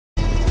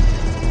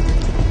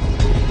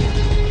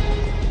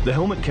The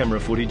helmet camera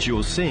footage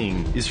you're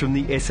seeing is from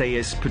the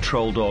SAS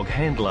patrol dog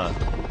handler,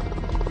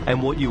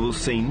 and what you will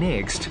see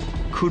next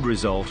could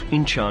result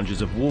in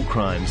charges of war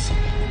crimes.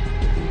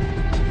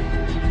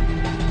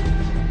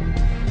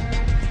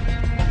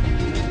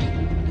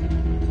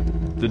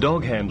 The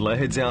dog handler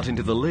heads out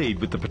into the lead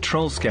with the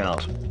patrol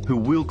scout, who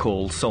we'll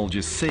call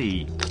Soldier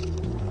C.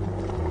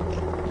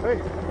 Hey,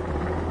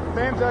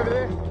 man's over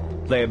there.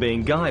 They are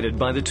being guided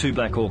by the two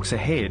Black Hawks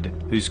ahead,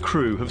 whose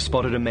crew have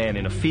spotted a man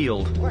in a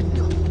field.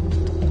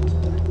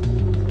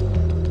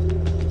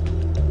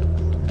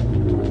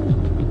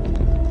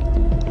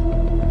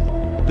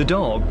 The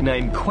dog,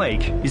 named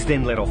Quake, is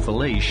then let off the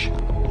leash. Hey,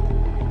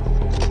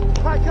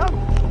 come!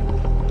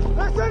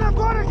 Listen, I've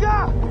got a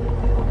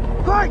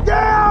gun! Quake,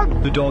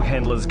 down! The dog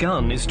handler's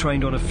gun is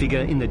trained on a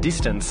figure in the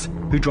distance,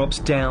 who drops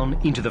down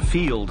into the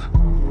field.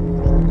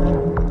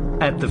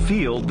 At the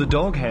field, the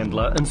dog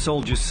handler and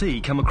Soldier C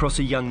come across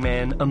a young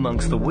man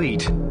amongst the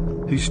wheat,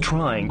 who's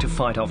trying to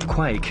fight off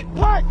Quake.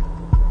 Quake!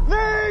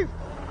 Leave!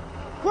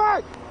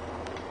 Quake!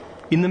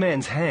 In the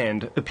man's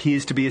hand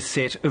appears to be a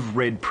set of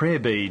red prayer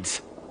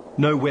beads.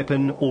 No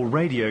weapon or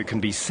radio can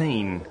be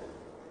seen.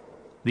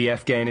 The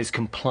Afghan is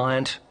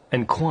compliant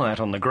and quiet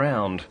on the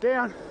ground.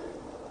 Down.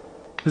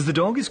 As the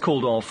dog is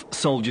called off,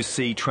 Soldier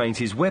C trains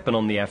his weapon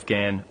on the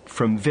Afghan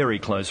from very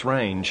close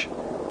range.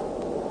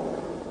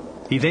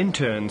 He then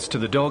turns to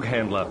the dog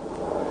handler. I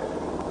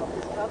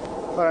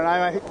don't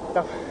know, mate.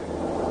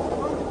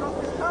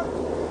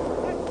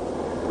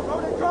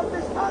 Drop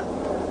this gun!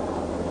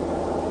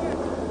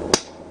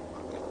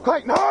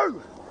 Quake,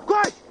 no!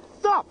 Quake!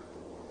 Stop!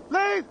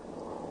 Leave!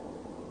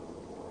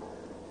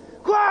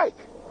 Quake!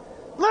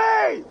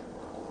 Leave!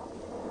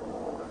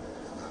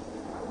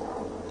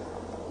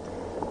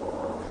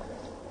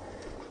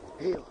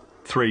 Heal.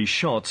 3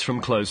 shots from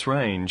close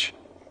range.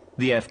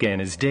 The Afghan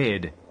is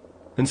dead,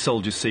 and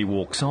Soldier C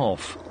walks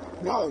off.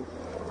 No!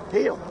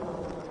 Heal!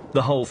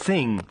 The whole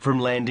thing, from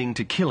landing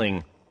to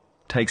killing,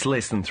 takes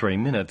less than 3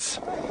 minutes.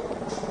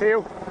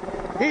 Heal!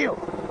 Heal!